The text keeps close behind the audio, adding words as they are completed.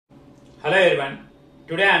Hello everyone.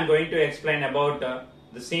 Today I am going to explain about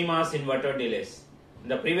the CMOS inverter delays. In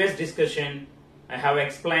the previous discussion, I have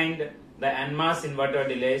explained the NMOS inverter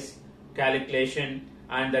delays calculation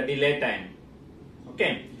and the delay time.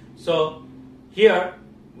 Okay. So here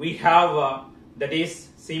we have that is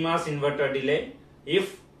CMOS inverter delay.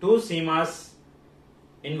 If two CMOS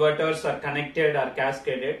inverters are connected or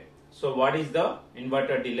cascaded, so what is the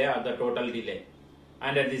inverter delay or the total delay?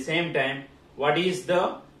 And at the same time, what is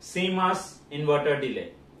the CMOS inverter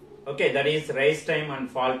delay? Okay, that is rise time and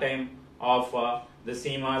fall time of the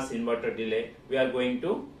CMOS inverter delay we are going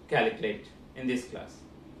to calculate in this class.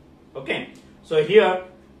 Okay, so here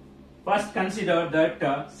first consider that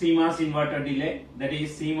CMOS inverter delay, that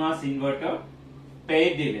is CMOS inverter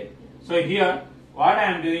pair delay. So here what I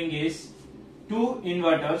am doing is two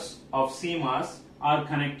inverters of CMOS are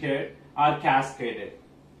connected or cascaded.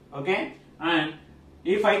 Okay, and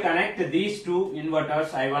if I connect these two inverters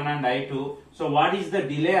I1 and I2, so what is the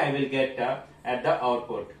delay I will get at the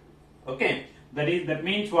output? Okay, that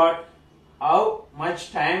means what? How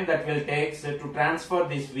much time that will take to transfer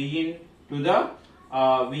this V in to the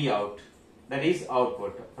V out, that is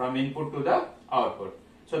output, from input to the output.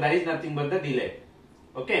 So that is nothing but the delay.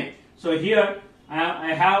 Okay, so here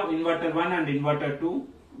I have inverter 1 and inverter 2,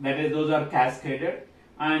 that is those are cascaded,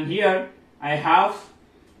 and here I have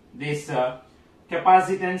this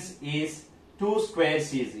capacitance is 2 square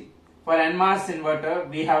Cz. For NMOS inverter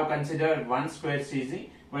we have considered 1 square Cz,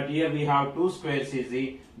 but here we have 2 square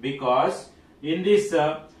Cz because in this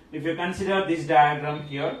if you consider this diagram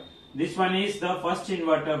here, this one is the first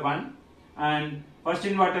inverter 1, and first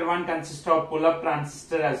inverter 1 consists of pull up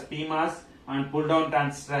transistor as PMOS and pull down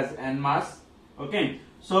transistor as NMOS. Okay,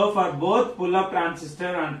 so for both pull up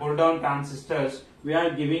transistor and pull down transistors we are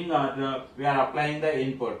giving or we are applying the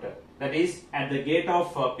input, that is at the gate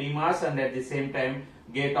of PMOS and at the same time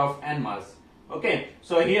gate of NMOS. Okay,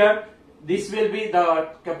 so here this will be the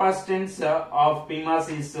capacitance of PMOS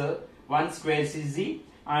is 1 square Cz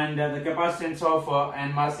and the capacitance of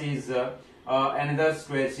NMOS is another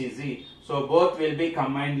square Cz. So both will be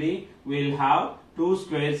combinedly will have 2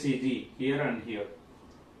 square Cz here and here.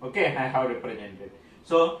 Okay, I have represented.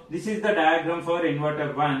 So this is the diagram for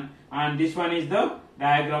inverter 1 and this one is the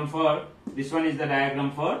diagram for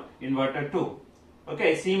inverter 2.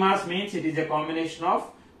 Okay, CMOS means it is a combination of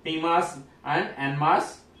PMOS and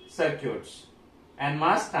NMOS circuits,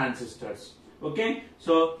 NMOS transistors. Okay,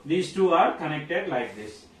 so these two are connected like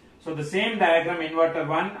this. So the same diagram inverter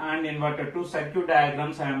 1 and inverter 2 circuit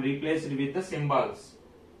diagrams I am replaced with the symbols.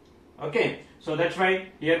 Okay, so that's why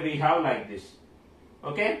here we have like this.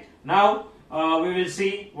 Okay, now we will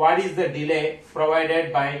see what is the delay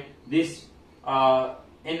provided by these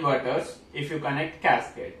inverters if you connect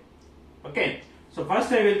cascade. Okay, so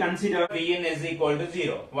first I will consider Vin is equal to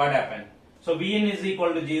 0. What happened? So Vin is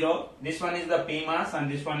equal to 0. This one is the PMOS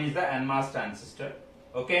and this one is the NMOS transistor.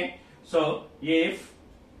 Okay, so if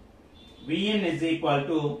Vin is equal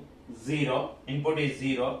to 0, input is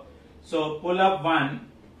 0, so pull up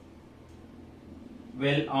 1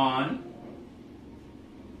 will on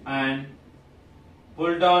and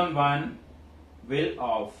pull down 1 will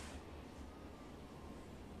off.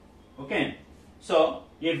 Okay, so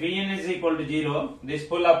if Vn is equal to 0, this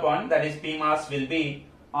pull up on, that is PMOS, will be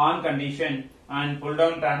on condition and pull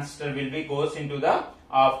down transistor will be goes into the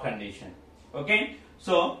off condition. Okay,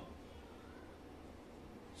 so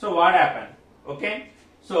what happened? Okay,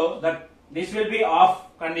 so that this will be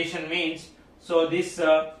off condition means, so this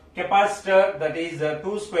capacitor, that is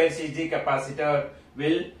 2 square Cg capacitor,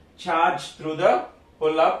 will charge through the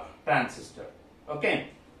pull up transistor. Okay,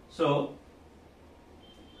 so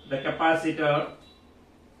the capacitor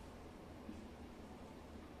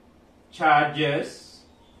charges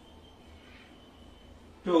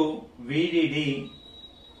to VDD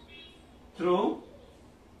through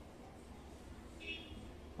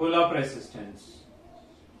pull up resistance.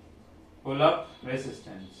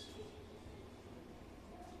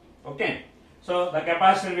 Okay, so the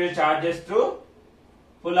capacitor will charges through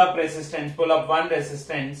pull up 1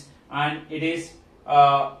 resistance, and it is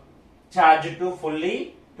charged to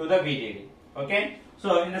fully to the VDD. Okay,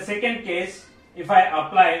 so in the second case, if I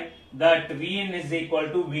apply that Vn is equal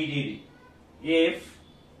to VDD, if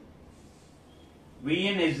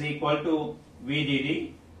Vn is equal to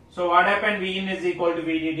VDD, so what happened? Vn is equal to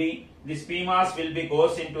VDD, this PMOS will be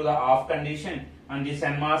goes into the off condition and this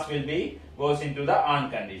NMOS will be goes into the on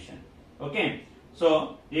condition. Okay,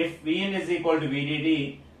 so if Vn is equal to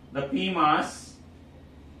VDD, the PMOS,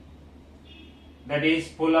 that is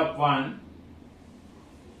pull up 1,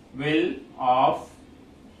 will off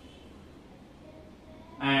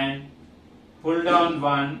and pull down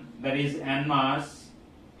one, that is NMOS,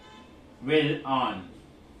 will on.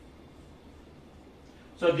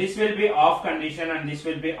 So this will be off condition and this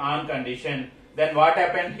will be on condition. Then what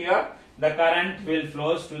happened here? The current will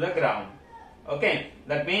flows to the ground. Okay,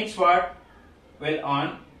 that means what? Will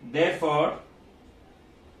on. Therefore,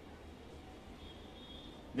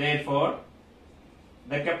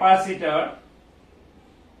 the capacitor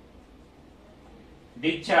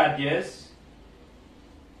discharges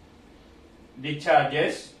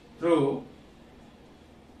through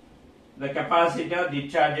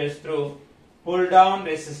pull down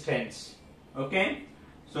resistance. Okay,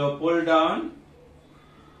 so pull down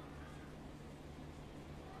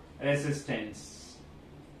resistance,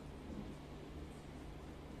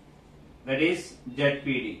 that is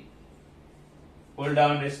ZPD. Pull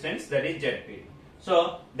down resistance, that is ZPD.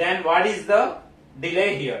 So then what is the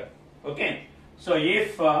delay here? Okay, so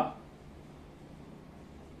if tau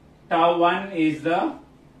 1 is the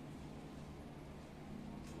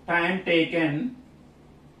time taken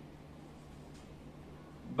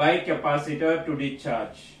by capacitor to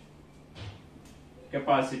discharge,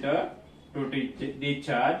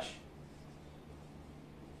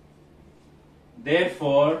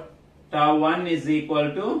 therefore tau 1 is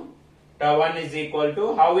equal to,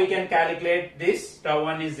 how we can calculate this? Tau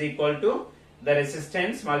 1 is equal to the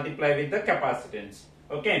resistance multiplied with the capacitance.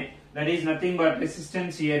 Okay, that is nothing but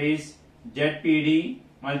resistance here is ZPD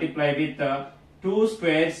multiplied with 2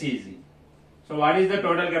 square Cz. So what is the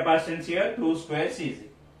total capacitance here? 2 square Cz.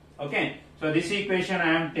 Okay, so this equation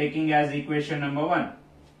I am taking as equation number 1.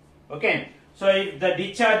 Okay, so if the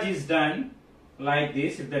discharge is done like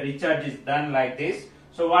this,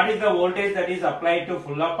 so what is the voltage that is applied to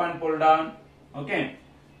pull up and pull down? Okay,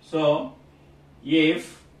 so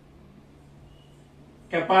if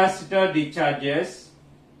capacitor discharges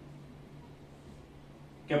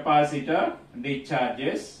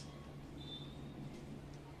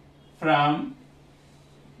from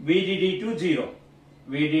VDD to 0,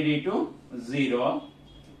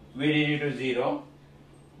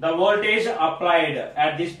 the voltage applied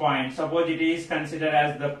at this point, suppose it is considered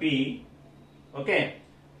as the P. Okay,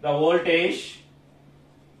 the voltage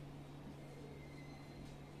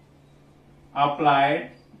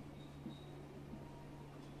applied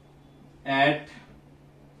at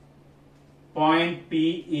point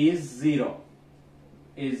P is 0.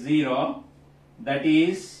 That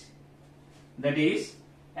is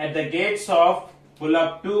at the gates of pull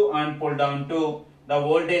up 2 and pull down 2, the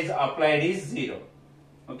voltage applied is 0.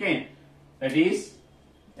 Okay, that is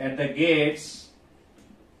at the gates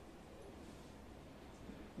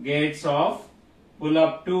of pull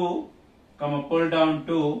up 2, pull down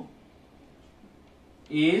 2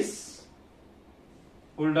 is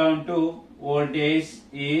voltage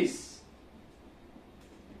is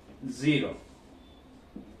 0.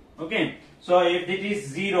 Okay, so if it is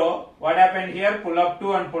 0, what happened here? Pull up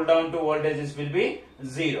 2 and pull down 2 voltages will be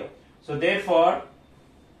 0. So therefore,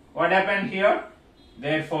 what happened here?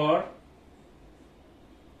 Therefore,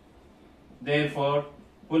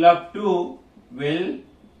 pull up 2 will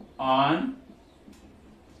on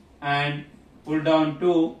and pull down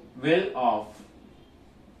 2 will off.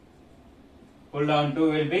 Pull down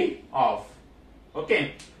 2 will be off.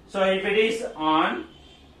 Okay, so if it is on,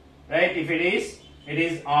 right, if it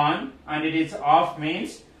is on and it is off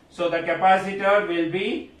means, so the capacitor will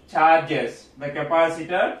be charges. The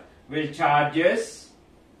capacitor will charges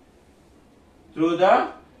through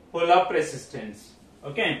the pull up resistance.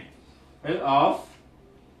 Okay, will off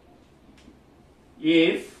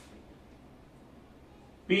if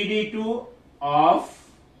PD2 off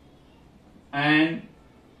and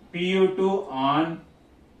PU2 on,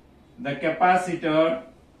 the capacitor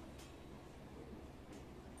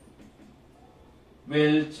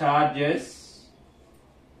will charges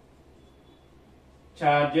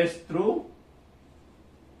through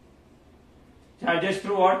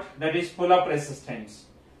what? That is pull up resistance.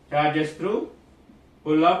 Charges through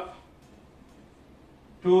pull up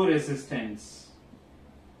to resistance.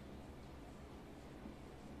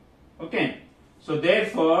 Okay, so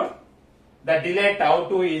therefore the delay tau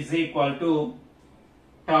 2 is equal to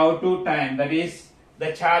tau 2 time, that is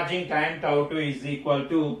the charging time tau 2 is equal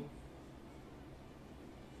to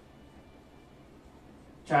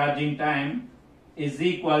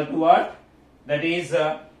what? That is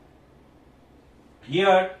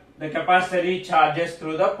here the capacitor charges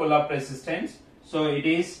through the pull up resistance, so it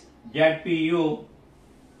is ZPU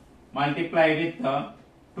multiplied with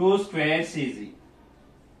 2 square Cg.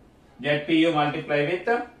 ZPU multiplied with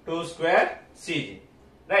 2 square Cg.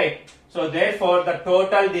 Right. So therefore the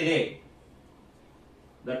total delay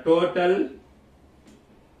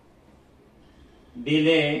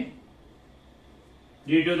delay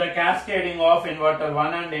due to the cascading of inverter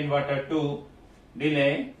 1 and inverter 2,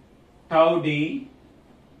 delay tau d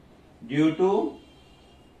due to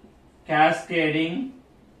cascading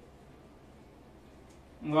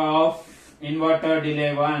of inverter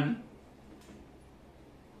delay 1,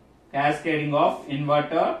 cascading of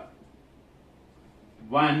inverter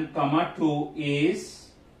 1 comma 2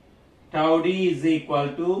 is tau d is equal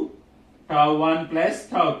to tau 1 plus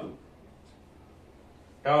tau 2.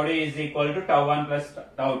 Tau d is equal to tau 1 plus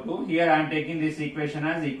tau 2. Here I am taking this equation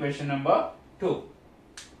as equation number 2.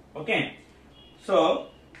 Okay. So,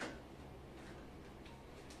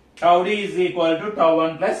 tau d is equal to tau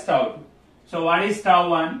 1 plus tau 2. So, what is tau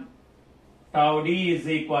 1? Tau d is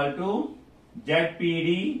equal to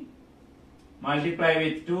ZPD multiply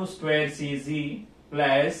with 2 square Cz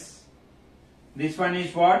plus this one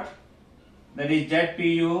is what? That is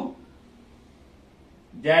ZPU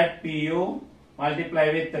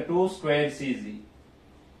multiply with the 2 square Cz.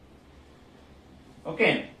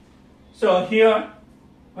 Okay. So here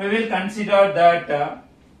we will consider that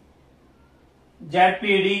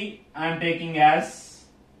ZPD I am taking as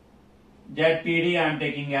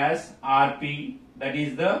Rp, that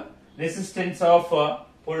is the resistance of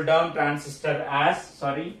pull down transistor as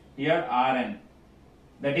here Rn.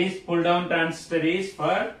 That is pull down transistor is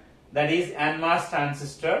for that is NMOS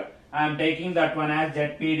transistor. I am taking that one as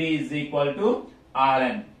ZPD is equal to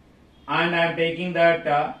Rn, and I am taking that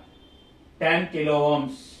 10 kilo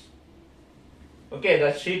ohms. Okay,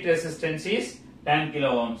 the sheet resistance is 10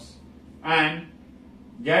 kilo ohms, and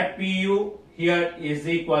ZPU here is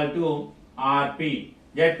equal to Rp.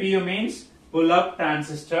 ZPU means pull up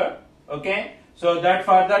transistor. Okay, so that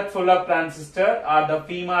for that pull up transistor or the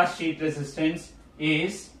CMOS sheet resistance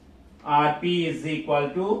is Rp is equal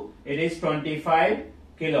to, it is 25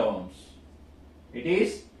 kilo ohms. It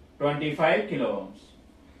is 25 kilo ohms.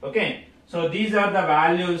 Okay, so these are the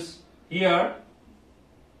values here.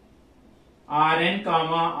 Rn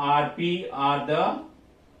comma Rp are the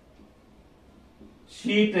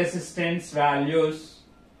sheet resistance values.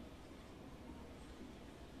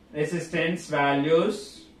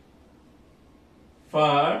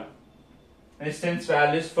 For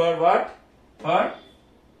what? For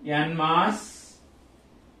NMOS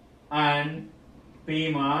and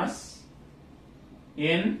PMOS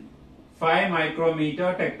in 5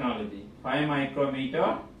 micrometer technology.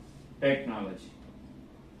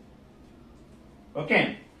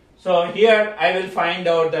 Okay, so here I will find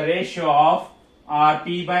out the ratio of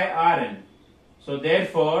Rp by Rn. So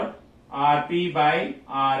therefore Rp by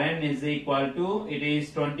Rn is equal to, it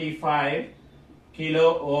is 25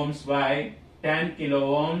 kilo ohms by 10 kilo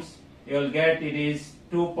ohms. You will get it is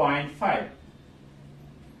 2.5.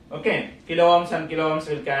 Okay, kilo ohms and kilo ohms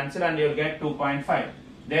will cancel and you will get 2.5.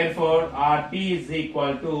 Therefore Rp is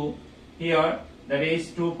equal to here, that is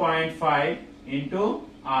 2.5 into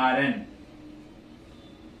Rn.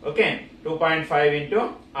 Okay, 2.5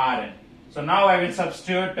 into Rn. So now I will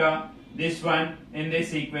substitute this one in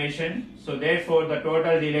this equation. So therefore the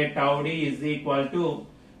total delay tau d is equal to,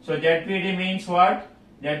 so ZPD means what?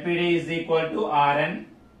 ZPD is equal to Rn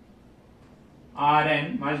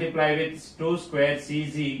multiply with 2 square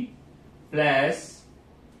Cz plus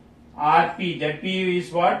Rp. ZPU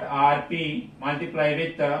is what? Rp multiply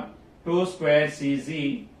with 2 square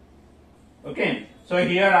Cz. Okay, so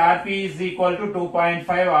here Rp is equal to 2.5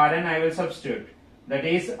 Rn I will substitute. That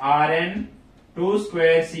is Rn 2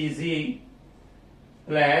 square Cz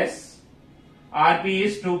plus Rp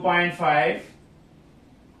is 2.5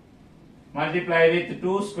 multiply with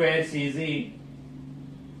 2 square Cz.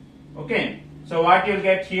 Okay, so what you will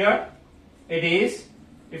get here? It is,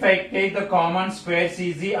 if I take the common square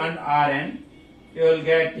Cz and Rn, you will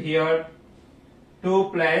get here 2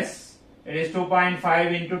 plus, it is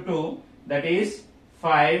 2.5 into 2, that is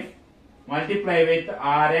 5 multiply with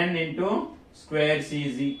Rn into square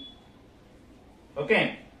Cz.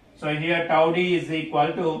 Okay, so here tau d is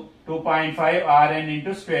equal to 2.5 Rn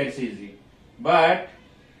into square Cz, but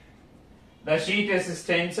the sheet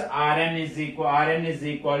resistance Rn is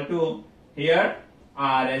equal to here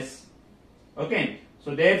Rs. Okay,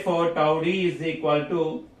 so therefore tau d is equal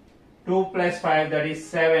to 2 plus 5, that is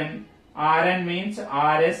 7. Rn means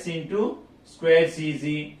Rs into square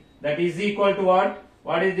Cz, that is equal to what?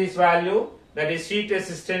 What is this value? That is sheet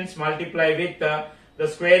resistance multiply with the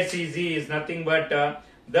square Cz is nothing but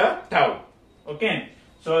the tau. Okay,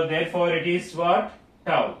 so therefore it is what?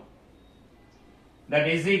 Tau. That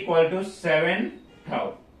is equal to 7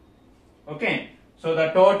 tau. Okay, so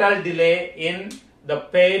the total delay in the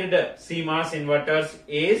paired CMOS inverters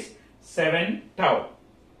is 7 tau.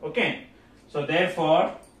 Okay, so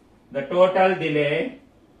therefore the total delay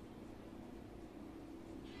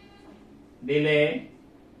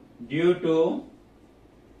due to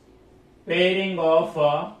pairing of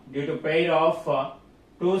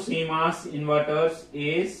two CMOS inverters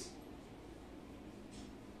is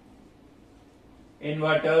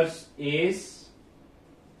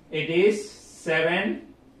 7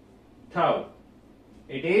 tau.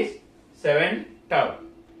 It is 7 tau.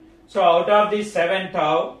 So out of this 7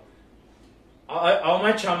 tau, how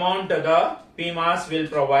much amount the PMOS will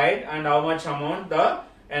provide and how much amount the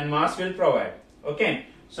NMOS will provide. Okay.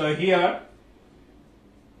 So here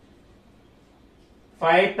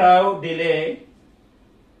 5 tau delay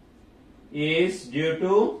is due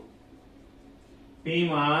to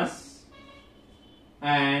PMOS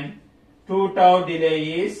and 2 tau delay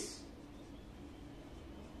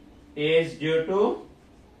is due to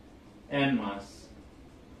NMOS.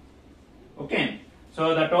 Okay.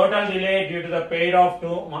 So the total delay due to the pair of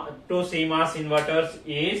two CMOS inverters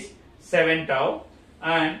is 7 tau,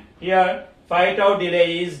 and here 5 tau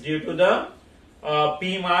delay is due to the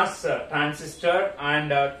PMOS transistor and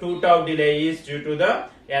 2 tau delay is due to the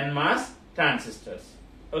NMOS transistors.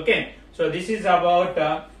 Okay. So this is about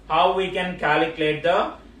how we can calculate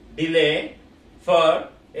the delay for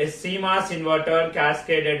a CMOS inverter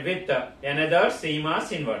cascaded with another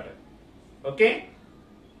CMOS inverter. Okay.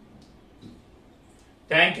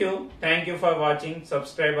 Thank you for watching.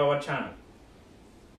 Subscribe our channel.